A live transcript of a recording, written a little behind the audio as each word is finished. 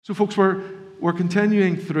So folks, we're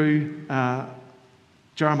continuing through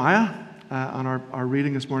Jeremiah, and our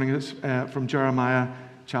reading this morning is from Jeremiah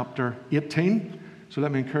chapter 18. So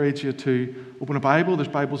let me encourage you to open a Bible. There's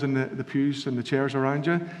Bibles in the pews and the chairs around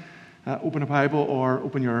you. Open a Bible or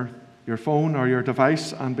open your phone or your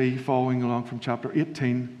device and be following along from chapter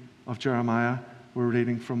 18 of Jeremiah. We're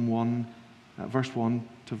reading from verse 1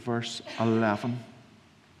 to verse 11.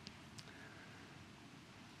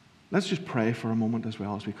 Let's just pray for a moment as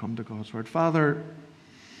well as we come to God's Word. Father,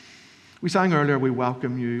 we sang earlier, we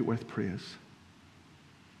welcome you with praise.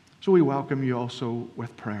 So we welcome you also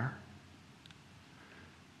with prayer.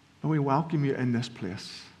 And we welcome you in this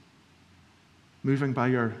place, moving by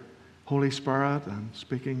your Holy Spirit and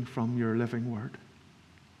speaking from your living Word.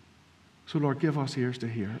 So Lord, give us ears to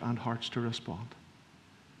hear and hearts to respond.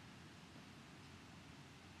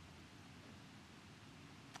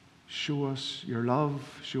 Show us your love,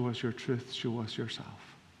 show us your truth, show us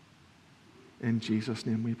yourself. In Jesus'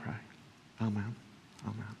 name we pray. Amen.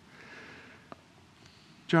 Amen.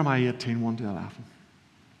 Jeremiah 18, 1 to 11.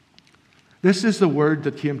 This is the word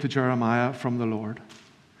that came to Jeremiah from the Lord.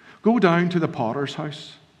 Go down to the potter's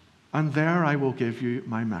house, and there I will give you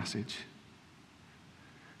my message.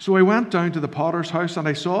 So I went down to the potter's house, and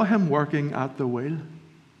I saw him working at the wheel.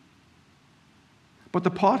 But the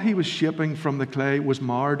pot he was shaping from the clay was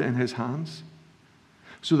marred in his hands.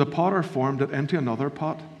 So the potter formed it into another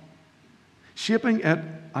pot, shaping it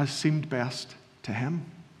as seemed best to him.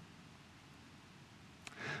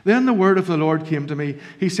 Then the word of the Lord came to me.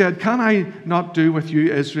 He said, Can I not do with you,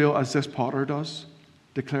 Israel, as this potter does?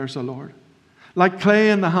 Declares the Lord. Like clay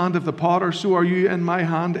in the hand of the potter, so are you in my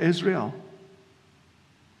hand, Israel.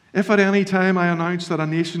 If at any time I announce that a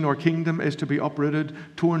nation or kingdom is to be uprooted,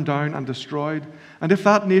 torn down, and destroyed, and if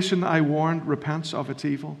that nation I warned repents of its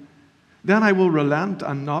evil, then I will relent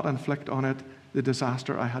and not inflict on it the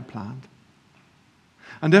disaster I had planned.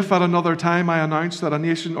 And if at another time I announce that a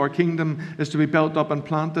nation or kingdom is to be built up and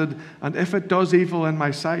planted, and if it does evil in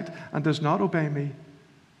my sight and does not obey me,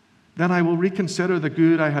 then I will reconsider the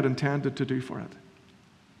good I had intended to do for it.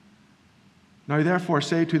 Now therefore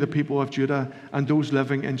say to the people of Judah and those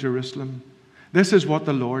living in Jerusalem, this is what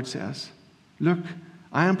the Lord says. Look,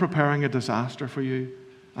 I am preparing a disaster for you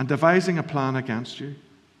and devising a plan against you.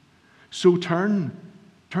 So turn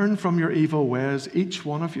from your evil ways, each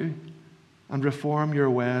one of you, and reform your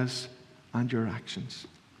ways and your actions.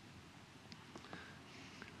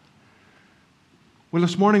 Well,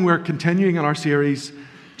 this morning we're continuing in our series,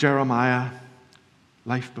 Jeremiah,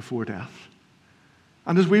 Life Before Death.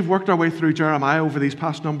 And as we've worked our way through Jeremiah over these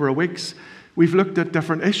past number of weeks, we've looked at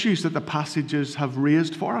different issues that the passages have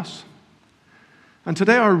raised for us. And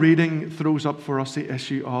today our reading throws up for us the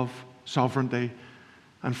issue of sovereignty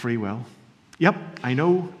and free will. Yep, I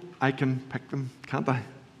know I can pick them, can't I?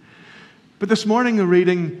 But this morning the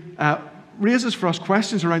reading raises for us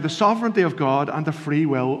questions around the sovereignty of God and the free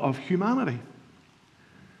will of humanity.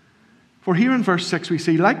 For here in verse 6 we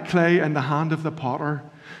see, like clay in the hand of the potter,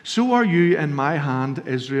 so are you in my hand,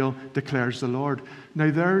 Israel, declares the Lord.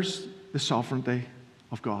 Now there's the sovereignty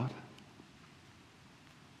of God.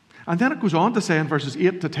 And then it goes on to say in verses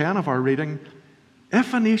 8 to 10 of our reading,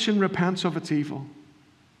 if a nation repents of its evil,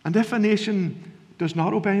 and if a nation does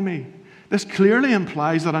not obey me, this clearly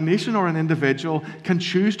implies that a nation or an individual can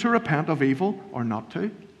choose to repent of evil or not to,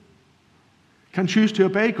 can choose to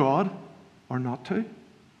obey God or not to.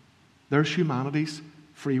 There's humanity's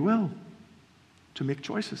free will to make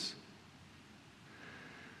choices.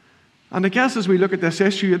 And I guess as we look at this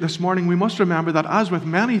issue this morning, we must remember that as with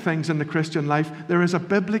many things in the Christian life, there is a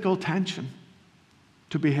biblical tension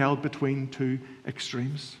to be held between two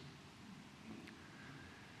extremes.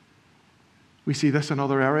 We see this in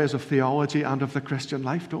other areas of theology and of the Christian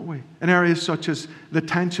life, don't we? In areas such as the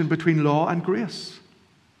tension between law and grace,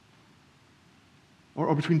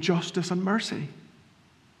 or between justice and mercy.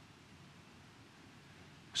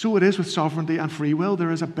 So it is with sovereignty and free will. There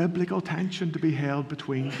is a biblical tension to be held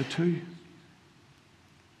between the two.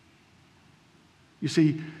 You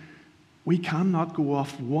see, we cannot go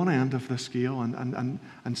off one end of the scale and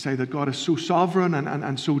say that God is so sovereign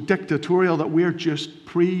and so dictatorial that we're just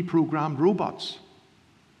pre-programmed robots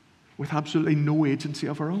with absolutely no agency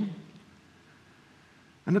of our own.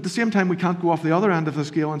 And at the same time, we can't go off the other end of the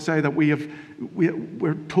scale and say that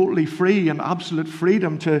we're totally free and absolute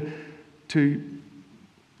freedom to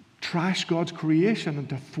trash God's creation and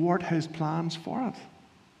to thwart his plans for it.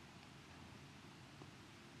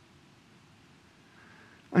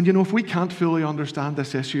 And you know, if we can't fully understand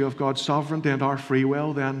this issue of God's sovereignty and our free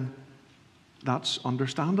will, then that's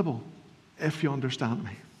understandable, if you understand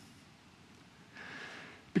me.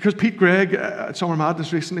 Because Pete Greig at Summer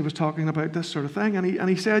Madness recently was talking about this sort of thing, and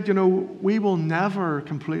he said, we will never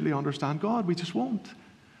completely understand God. We just won't.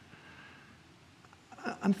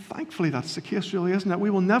 And thankfully that's the case, really, isn't it? We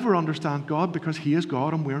will never understand God because He is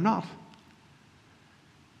God and we're not.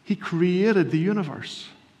 He created the universe,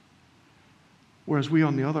 whereas we,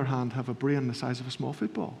 on the other hand, have a brain the size of a small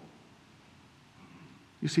football.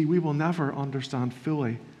 You see, we will never understand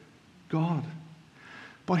fully God.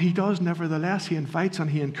 But He does, nevertheless. He invites and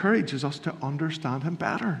He encourages us to understand Him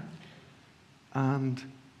better and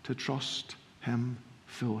to trust Him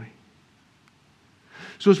fully.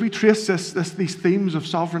 So as we trace these themes of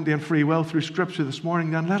sovereignty and free will through Scripture this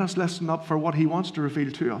morning, then let us listen up for what He wants to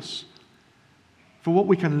reveal to us, for what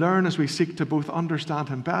we can learn as we seek to both understand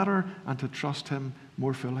Him better and to trust Him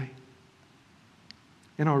more fully.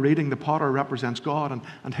 In our reading, the potter represents God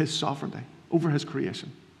and His sovereignty over His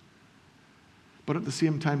creation. But at the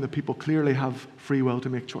same time, the people clearly have free will to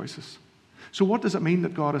make choices. So what does it mean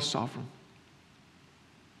that God is sovereign?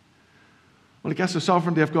 Well, I guess the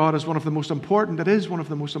sovereignty of God is one of the most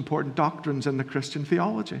important doctrines in the Christian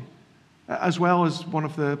theology, as well as one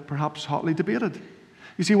of the perhaps hotly debated.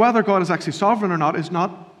 You see, whether God is actually sovereign or not is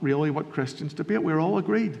not really what Christians debate. We're all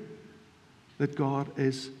agreed that God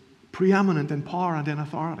is preeminent in power and in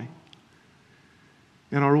authority.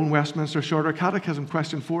 In our own Westminster Shorter Catechism,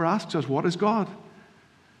 question 4 asks us, what is God?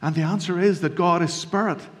 And the answer is that God is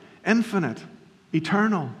spirit, infinite,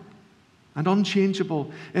 eternal, and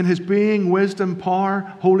unchangeable in His being, wisdom,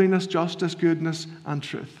 power, holiness, justice, goodness, and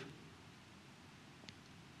truth.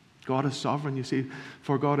 God is sovereign, you see,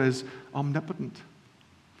 for God is omnipotent.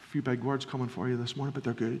 A few big words coming for you this morning, but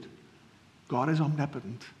they're good. God is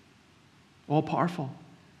omnipotent, all-powerful.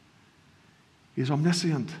 He is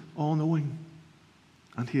omniscient, all-knowing,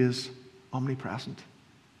 and He is omnipresent.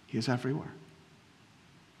 He is everywhere.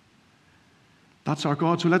 That's our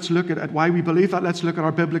God. So let's look at why we believe that. Let's look at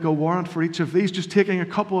our biblical warrant for each of these, just taking a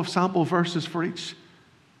couple of sample verses for each.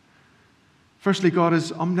 Firstly, God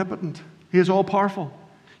is omnipotent. He is all-powerful.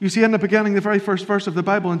 You see, in the beginning, the very first verse of the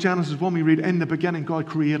Bible in Genesis 1, we read, in the beginning, God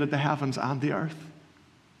created the heavens and the earth.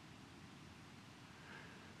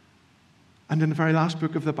 And in the very last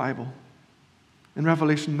book of the Bible, in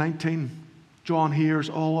Revelation 19, John hears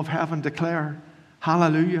all of heaven declare,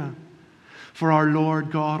 hallelujah, for our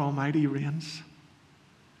Lord God Almighty reigns.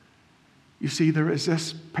 You see, there is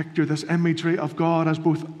this picture, this imagery of God as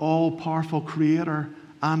both all-powerful creator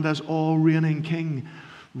and as all-reigning king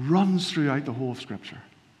runs throughout the whole of Scripture.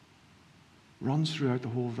 Runs throughout the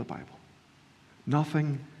whole of the Bible.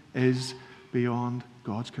 Nothing is beyond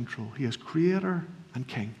God's control. He is creator and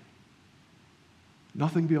king.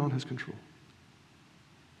 Nothing beyond His control.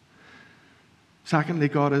 Secondly,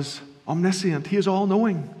 God is omniscient. He is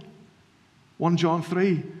all-knowing. 1 John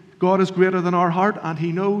 3, God is greater than our heart and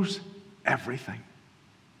He knows everything.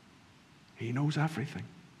 He knows everything.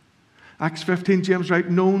 Acts 15, James writes,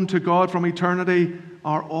 known to God from eternity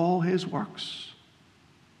are all His works.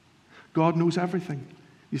 God knows everything.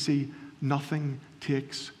 You see, nothing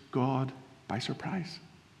takes God by surprise.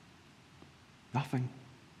 Nothing.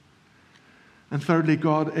 And thirdly,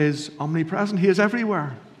 God is omnipresent. He is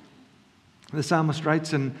everywhere. The psalmist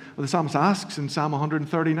asks in Psalm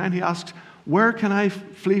 139, he asks, where can I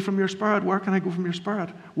flee from your spirit? Where can I go from your spirit?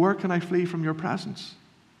 Where can I flee from your presence?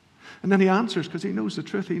 And then he answers, because he knows the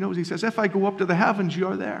truth. He says, if I go up to the heavens, you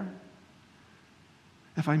are there.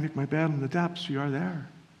 If I make my bed in the depths, you are there.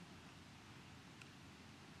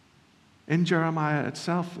 In Jeremiah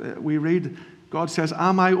itself, we read, God says,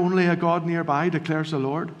 am I only a God nearby, declares the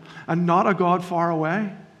Lord, and not a God far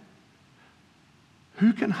away?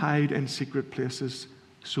 Who can hide in secret places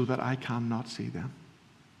so that I cannot see them?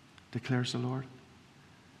 Declares the Lord.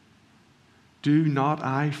 Do not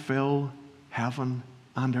I fill heaven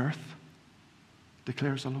and earth?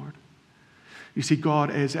 Declares the Lord. You see,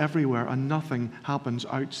 God is everywhere and nothing happens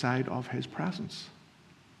outside of His presence.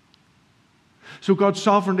 So God's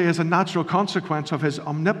sovereignty is a natural consequence of His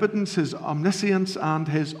omnipotence, His omniscience, and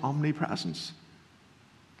His omnipresence.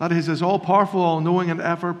 That is, His all-powerful, all-knowing, and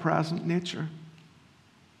ever-present nature.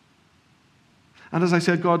 And as I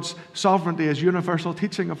said, God's sovereignty is universal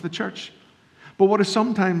teaching of the church. But what is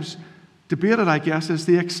sometimes debated, I guess, is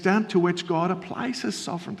the extent to which God applies His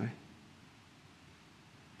sovereignty.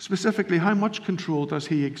 Specifically, how much control does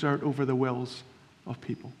He exert over the wills of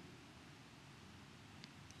people?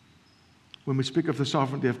 When we speak of the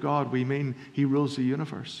sovereignty of God, we mean He rules the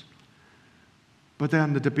universe. But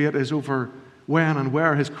then the debate is over when and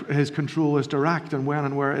where His control is direct and when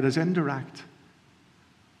and where it is indirect.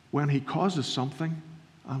 When He causes something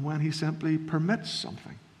and when He simply permits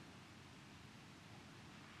something.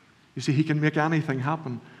 You see, he can make anything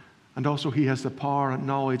happen, and also he has the power and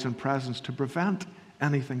knowledge and presence to prevent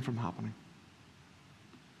anything from happening.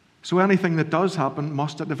 So anything that does happen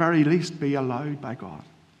must at the very least be allowed by God.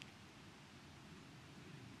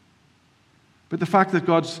 But the fact that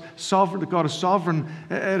God is sovereign,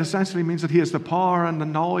 it essentially means that he has the power and the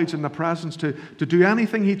knowledge and the presence to do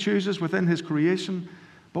anything he chooses within his creation,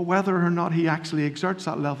 but whether or not he actually exerts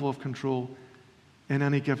that level of control in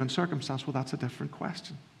any given circumstance, well, that's a different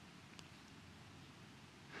question.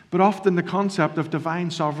 But often the concept of divine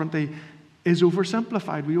sovereignty is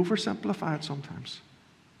oversimplified. We oversimplify it sometimes.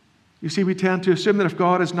 You see, we tend to assume that if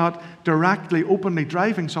God is not directly, openly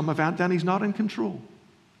driving some event, then he's not in control.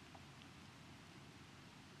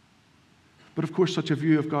 But of course, such a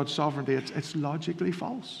view of God's sovereignty, it's logically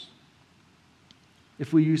false.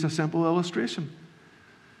 If we use a simple illustration,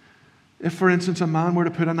 if, for instance, a man were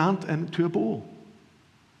to put an ant into a bowl,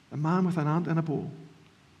 a man with an ant in a bowl,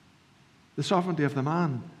 the sovereignty of the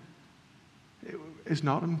man is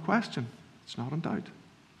not in question. It's not in doubt.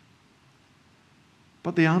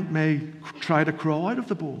 But the ant may try to crawl out of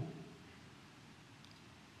the bowl.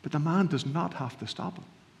 But the man does not have to stop it.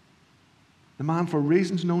 The man, for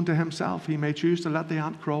reasons known to himself, he may choose to let the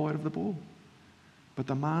ant crawl out of the bowl. But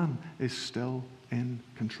the man is still in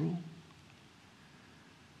control.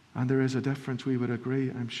 And there is a difference, we would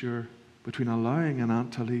agree, I'm sure, between allowing an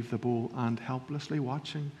ant to leave the bowl and helplessly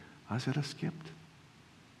watching as it escaped.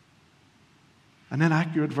 An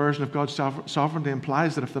inaccurate version of God's sovereignty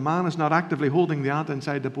implies that if the man is not actively holding the ant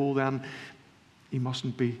inside the bowl, then he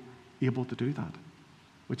mustn't be able to do that,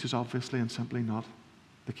 which is obviously and simply not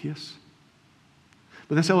the case.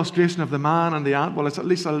 But this illustration of the man and the ant, well, it's at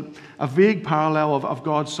least a vague parallel of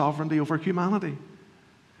God's sovereignty over humanity.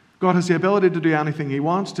 God has the ability to do anything he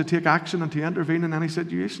wants, to take action and to intervene in any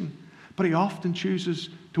situation. But he often chooses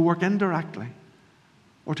to work indirectly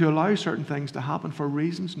or to allow certain things to happen for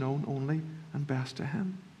reasons known only and best to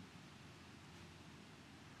him.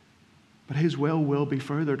 But his will be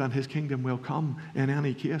furthered and his kingdom will come in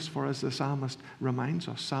any case, for as the psalmist reminds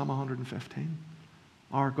us, Psalm 115,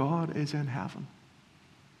 our God is in heaven.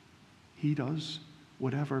 He does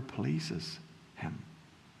whatever pleases him.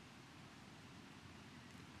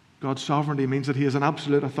 God's sovereignty means that he is an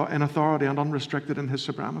absolute in authority and unrestricted in his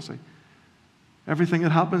supremacy. Everything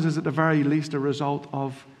that happens is at the very least a result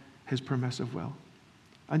of his permissive will.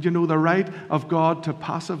 And you know, the right of God to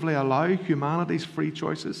passively allow humanity's free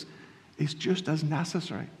choices is just as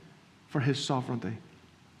necessary for his sovereignty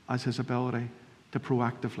as his ability to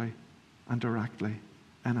proactively and directly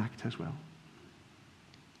enact his will.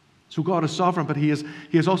 So God is sovereign, but he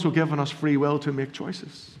has also given us free will to make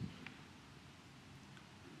choices.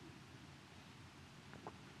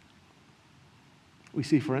 We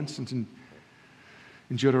see, for instance, in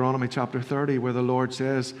Deuteronomy chapter 30, where the Lord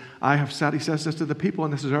says, he says this to the people,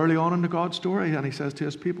 and this is early on in the God story, and he says to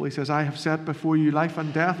his people, he says, I have set before you life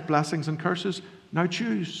and death, blessings and curses. Now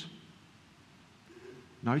choose.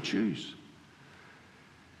 Now choose.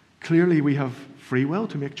 Clearly, we have free will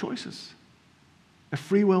to make choices. If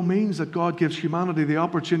free will means that God gives humanity the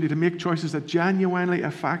opportunity to make choices that genuinely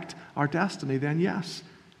affect our destiny, then yes,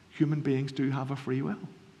 human beings do have a free will.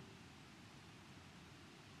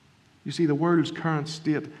 You see, the world's current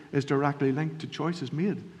state is directly linked to choices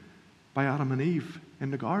made by Adam and Eve in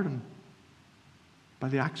the garden by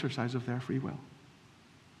the exercise of their free will.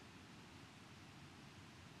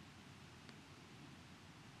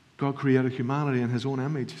 God created humanity in his own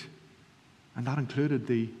image, and that included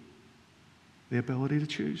the ability to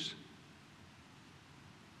choose.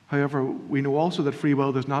 However, we know also that free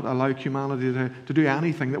will does not allow humanity to do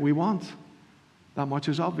anything that we want. That much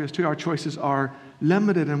is obvious too. Our choices are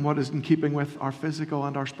limited in what is in keeping with our physical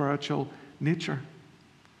and our spiritual nature.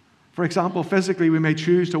 For example, physically we may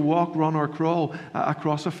choose to walk, run or crawl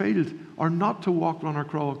across a field, or not to walk, run or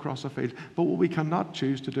crawl across a field. But what we cannot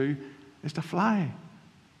choose to do is to fly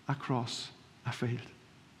across a field.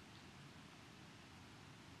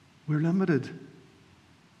 We're limited.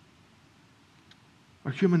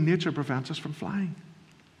 Our human nature prevents us from flying.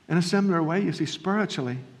 In a similar way, you see,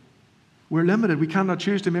 spiritually, we're limited. We cannot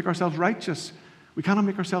choose to make ourselves righteous. We cannot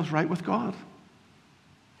make ourselves right with God.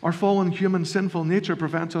 Our fallen human sinful nature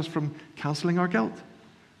prevents us from cancelling our guilt.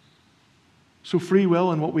 So free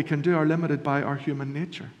will and what we can do are limited by our human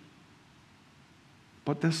nature.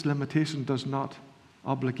 But this limitation does not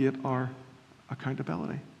obligate our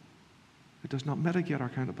accountability. It does not mitigate our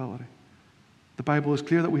accountability. The Bible is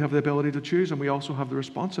clear that we have the ability to choose, and we also have the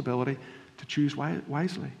responsibility to choose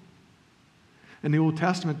wisely. In the Old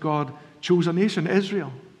Testament, God chose a nation,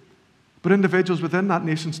 Israel. But individuals within that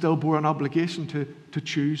nation still bore an obligation to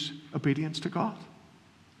choose obedience to God.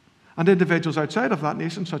 And individuals outside of that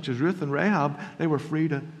nation, such as Ruth and Rahab, they were free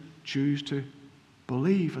to choose to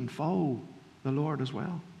believe and follow the Lord as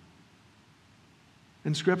well.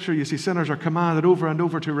 In Scripture, you see, sinners are commanded over and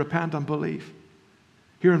over to repent and believe.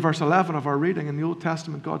 Here in verse 11 of our reading in the Old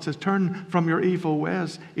Testament, God says, "Turn from your evil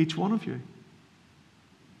ways, each one of you."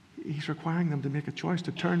 He's requiring them to make a choice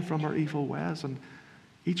to turn from our evil ways, and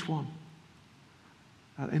each one.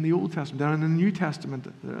 In the Old Testament, and in the New Testament,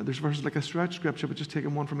 there's verses like a stretch scripture, but just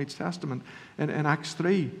taking one from each testament. In Acts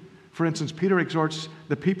 3, for instance, Peter exhorts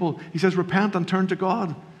the people. He says, "Repent and turn to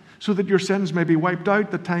God, so that your sins may be wiped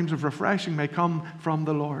out, that times of refreshing may come from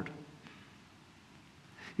the Lord."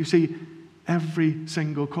 You see, every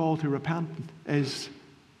single call to repent is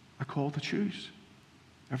a call to choose.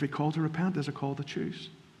 Every call to repent is a call to choose.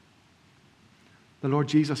 The Lord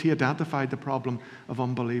Jesus, He identified the problem of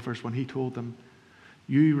unbelievers when He told them,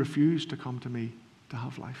 "You refuse to come to me to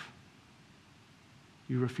have life.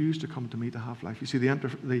 You refuse to come to me to have life." You see,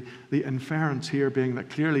 the inference here being that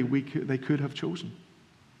clearly they could have chosen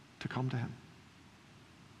to come to Him.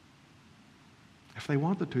 If they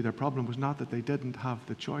wanted to, their problem was not that they didn't have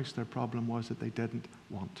the choice. Their problem was that they didn't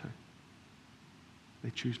want to. They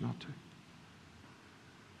choose not to.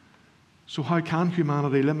 So how can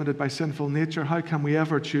humanity, limited by sinful nature, how can we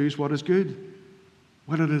ever choose what is good?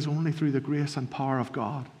 Well, it is only through the grace and power of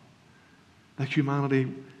God that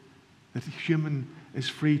the human is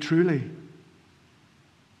free truly,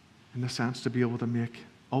 in the sense to be able to make,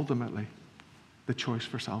 ultimately, the choice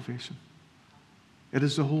for salvation. It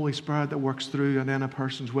is the Holy Spirit that works through and in a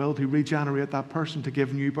person's will to regenerate that person, to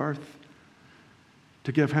give new birth,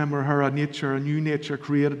 to give him or her a new nature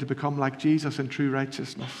created to become like Jesus in true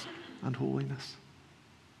righteousness and holiness.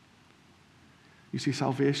 You see,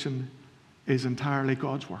 salvation is entirely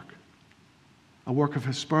God's work. A work of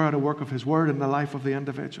His Spirit, a work of His Word in the life of the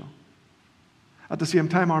individual. At the same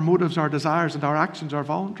time, our motives, our desires, and our actions are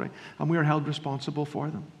voluntary, and we are held responsible for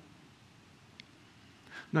them.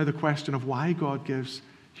 Now, the question of why God gives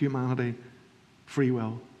humanity free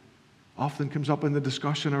will often comes up in the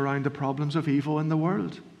discussion around the problems of evil in the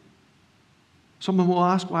world. Someone will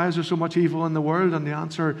ask, why is there so much evil in the world? And the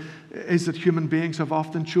answer is that human beings have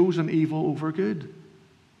often chosen evil over good,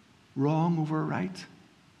 wrong over right.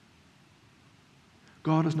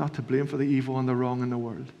 God is not to blame for the evil and the wrong in the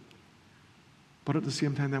world. But at the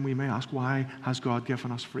same time, then we may ask, why has God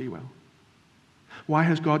given us free will? Why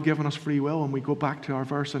has God given us free will? And we go back to our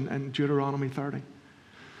verse in Deuteronomy 30,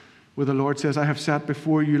 where the Lord says, "I have set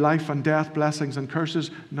before you life and death, blessings and curses.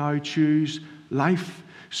 Now choose life,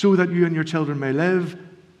 so that you and your children may live,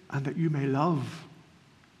 and that you may love."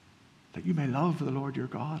 That you may love the Lord your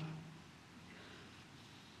God.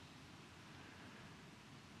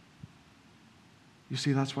 You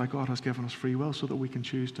see, that's why God has given us free will, so that we can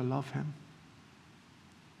choose to love Him,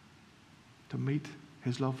 to meet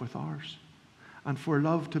His love with ours. And for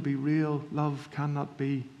love to be real, love cannot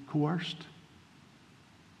be coerced.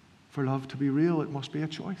 For love to be real, it must be a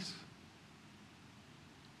choice.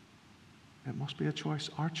 It must be a choice,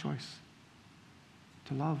 our choice,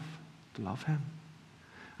 to love Him.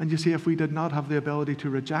 And you see, if we did not have the ability to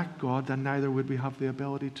reject God, then neither would we have the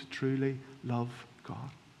ability to truly love God.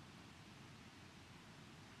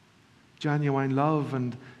 Genuine love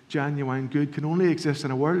and genuine good can only exist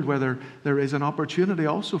in a world where there is an opportunity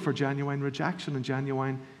also for genuine rejection and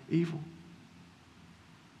genuine evil.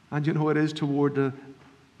 And you know, it is toward the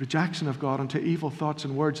rejection of God and to evil thoughts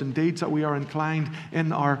and words and deeds that we are inclined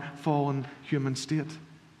in our fallen human state,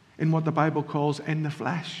 in what the Bible calls in the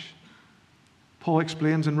flesh. Paul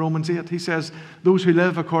explains in Romans 8, he says, "Those who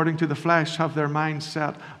live according to the flesh have their minds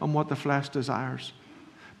set on what the flesh desires.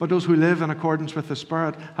 But those who live in accordance with the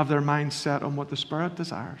Spirit have their minds set on what the Spirit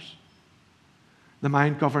desires. The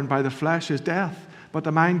mind governed by the flesh is death, but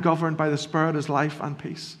the mind governed by the Spirit is life and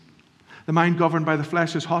peace. The mind governed by the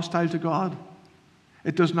flesh is hostile to God.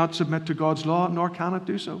 It does not submit to God's law, nor can it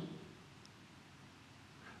do so.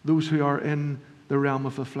 Those who are in the realm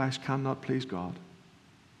of the flesh cannot please God."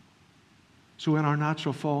 So in our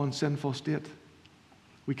natural fallen sinful state,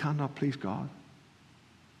 we cannot please God.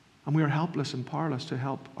 And we are helpless and powerless to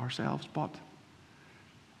help ourselves, but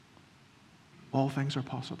all things are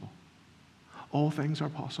possible. All things are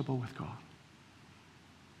possible with God.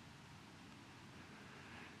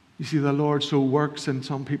 You see, the Lord so works in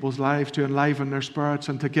some people's lives to enliven their spirits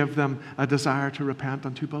and to give them a desire to repent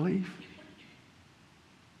and to believe.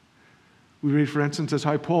 We read, for instance, as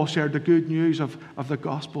how Paul shared the good news of the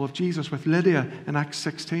gospel of Jesus with Lydia in Acts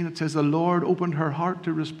 16. It says, the Lord opened her heart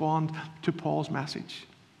to respond to Paul's message.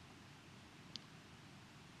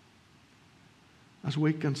 As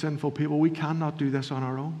weak and sinful people, we cannot do this on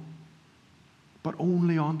our own. but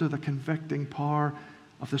only under the convicting power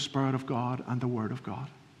of the Spirit of God and the Word of God.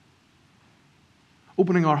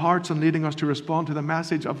 Opening our hearts and leading us to respond to the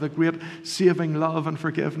message of the great saving love and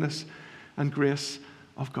forgiveness and grace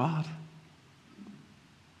of God.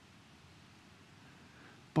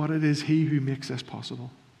 But it is He who makes this possible.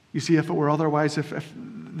 You see, if it were otherwise, if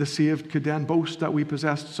the saved could then boast that we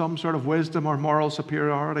possessed some sort of wisdom or moral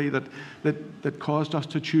superiority that caused us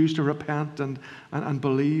to choose to repent and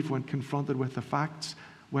believe when confronted with the facts,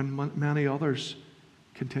 when many others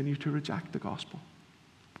continue to reject the gospel.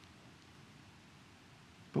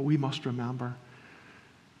 But we must remember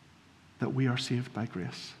that we are saved by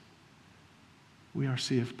grace. We are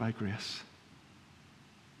saved by grace.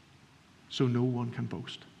 So no one can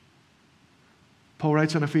boast. Paul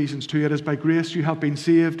writes in Ephesians 2, "It is by grace you have been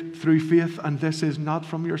saved through faith, and this is not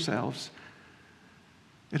from yourselves.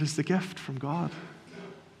 It is the gift from God."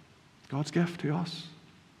 God's gift to us.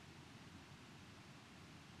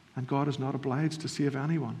 And God is not obliged to save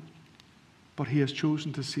anyone, but He has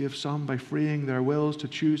chosen to save some by freeing their wills to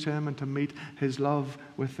choose Him and to meet His love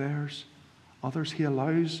with theirs. Others He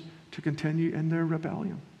allows to continue in their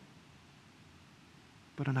rebellion.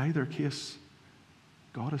 But in either case,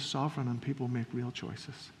 God is sovereign and people make real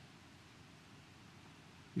choices.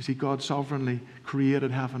 You see, God sovereignly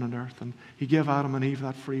created heaven and earth, and He gave Adam and Eve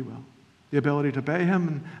that free will, the ability to obey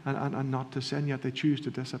Him and not to sin, yet they choose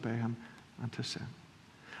to disobey Him and to sin.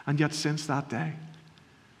 And yet since that day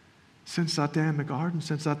in the garden,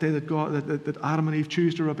 since that day that Adam and Eve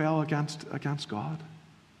choose to rebel against God,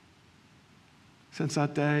 since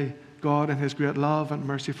that day, God, in His great love and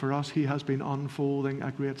mercy for us, He has been unfolding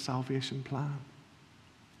a great salvation plan.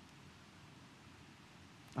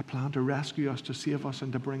 A plan to rescue us, to save us,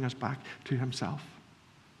 and to bring us back to Himself.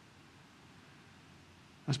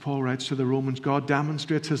 As Paul writes to the Romans, God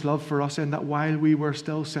demonstrates His love for us in that while we were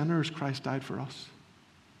still sinners, Christ died for us.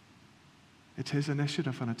 It's His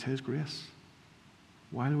initiative and it's His grace.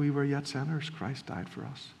 While we were yet sinners, Christ died for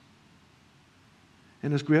us.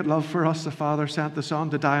 In His great love for us, the Father sent the Son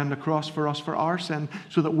to die on the cross for us for our sin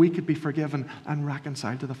so that we could be forgiven and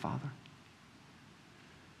reconciled to the Father.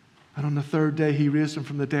 And on the third day, He raised Him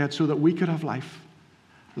from the dead so that we could have life.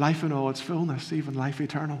 Life in all its fullness, even life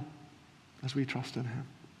eternal, as we trust in Him.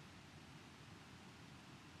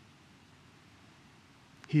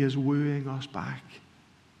 He is wooing us back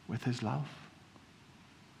with His love.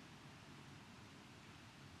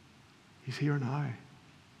 He's here now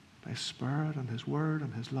by His Spirit and His Word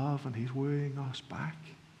and His love, and He's wooing us back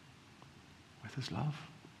with His love.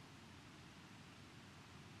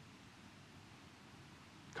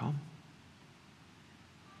 Come.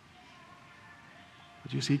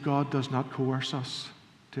 But you see, God does not coerce us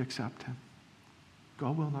to accept Him.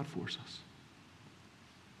 God will not force us.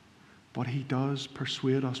 But He does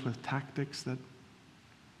persuade us with tactics that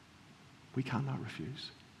we cannot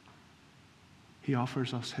refuse. He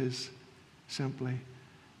offers us His simply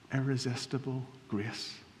irresistible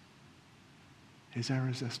grace. His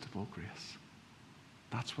irresistible grace.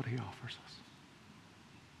 That's what He offers us.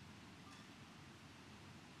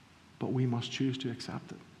 But we must choose to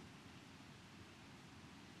accept it.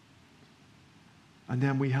 And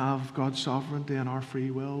then we have God's sovereignty and our free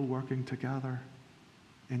will working together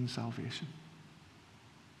in salvation.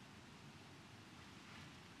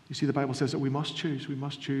 You see, the Bible says that we must choose. We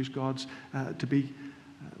must choose God's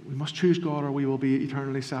we must choose God, or we will be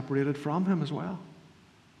eternally separated from Him as well.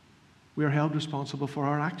 We are held responsible for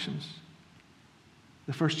our actions.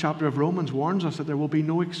 The first chapter of Romans warns us that there will be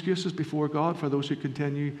no excuses before God for those who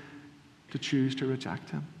continue to choose to reject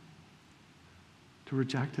Him, to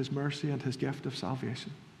reject His mercy and His gift of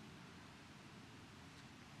salvation.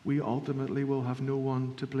 We ultimately will have no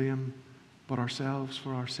one to blame but ourselves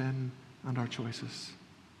for our sin and our choices.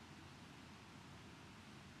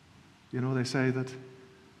 You know, they say that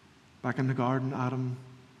back in the garden, Adam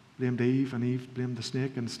blamed Eve, and Eve blamed the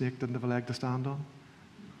snake, and the snake didn't have a leg to stand on.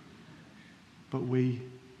 But we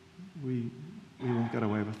won't get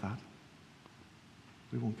away with that.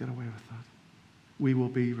 We won't get away with that. We will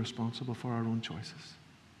be responsible for our own choices.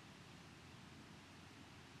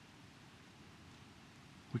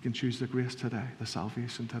 We can choose the grace today, the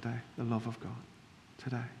salvation today, the love of God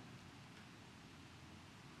today.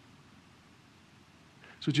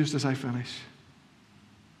 So just as I finish,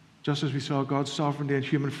 just as we saw God's sovereignty and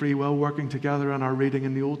human free will working together in our reading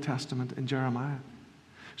in the Old Testament in Jeremiah,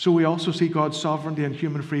 so we also see God's sovereignty and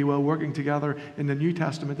human free will working together in the New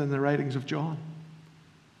Testament in the writings of John.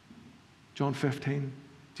 John 15,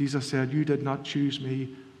 Jesus said, "You did not choose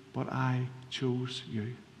me, but I chose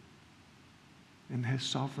you." In His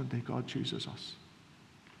sovereignty, God chooses us.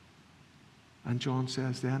 And John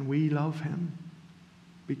says, then we love Him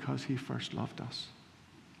because he first loved us.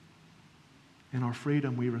 In our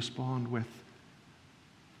freedom, we respond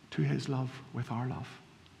to his love with our love.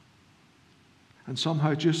 And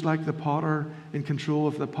somehow, just like the potter in control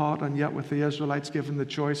of the pot, and yet with the Israelites given the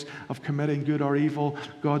choice of committing good or evil,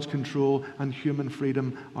 God's control and human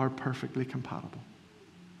freedom are perfectly compatible.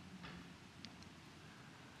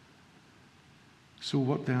 So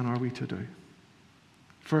what then are we to do?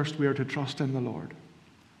 First, we are to trust in the Lord,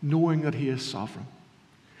 knowing that he is sovereign.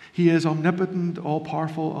 He is omnipotent,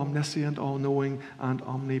 all-powerful, omniscient, all-knowing, and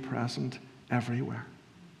omnipresent everywhere.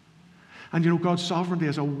 And God's sovereignty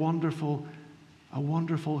is a wonderful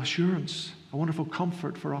assurance, a wonderful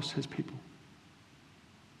comfort for us, his people.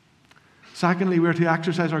 Secondly, we are to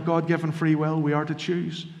exercise our God-given free will. We are to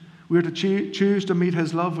choose. We are to choose to meet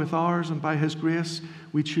his love with ours, and by his grace,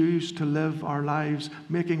 we choose to live our lives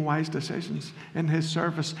making wise decisions in his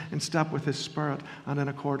service, in step with his Spirit, and in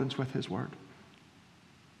accordance with his word.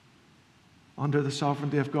 Under the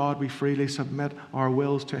sovereignty of God, we freely submit our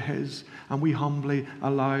wills to his, and we humbly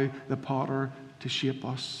allow the potter to shape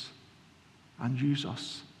us and use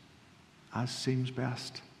us as seems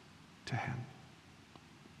best to him.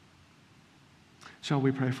 Shall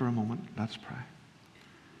we pray for a moment? Let's pray.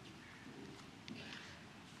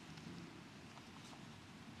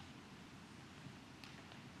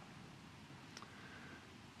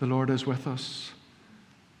 The Lord is with us,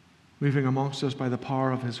 moving amongst us by the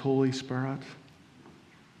power of his Holy Spirit,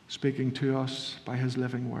 speaking to us by his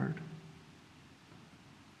living word.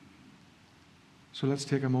 So let's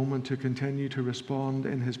take a moment to continue to respond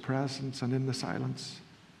in his presence and in the silence,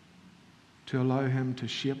 to allow him to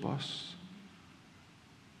shape us,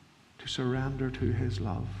 to surrender to his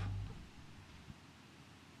love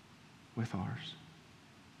with ours.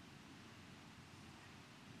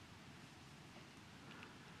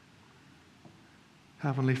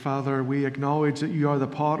 Heavenly Father, we acknowledge that you are the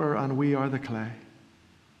potter and we are the clay.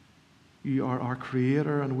 You are our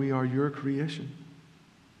creator and we are your creation.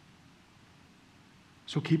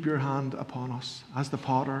 So keep your hand upon us as the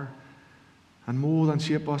potter and mold and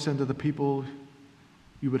shape us into the people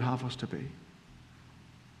you would have us to be,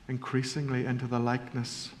 increasingly into the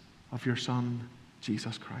likeness of your Son,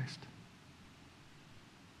 Jesus Christ.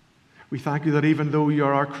 We thank you that even though you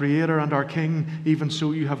are our creator and our king, even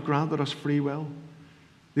so you have granted us free will,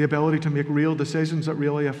 the ability to make real decisions that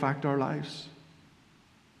really affect our lives.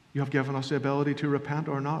 You have given us the ability to repent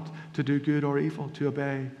or not, to do good or evil, to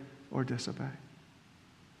obey or disobey.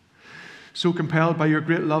 So compelled by your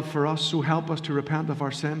great love for us, so help us to repent of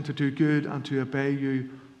our sin, to do good, and to obey you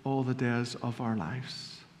all the days of our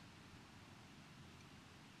lives.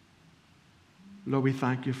 Lord, we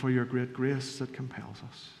thank you for your great grace that compels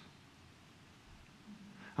us.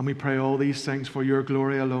 And we pray all these things for your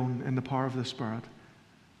glory alone, in the power of the Spirit,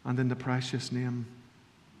 and in the precious name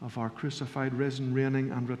of our crucified, risen, reigning,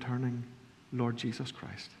 and returning Lord Jesus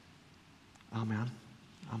Christ. Amen.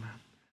 Amen.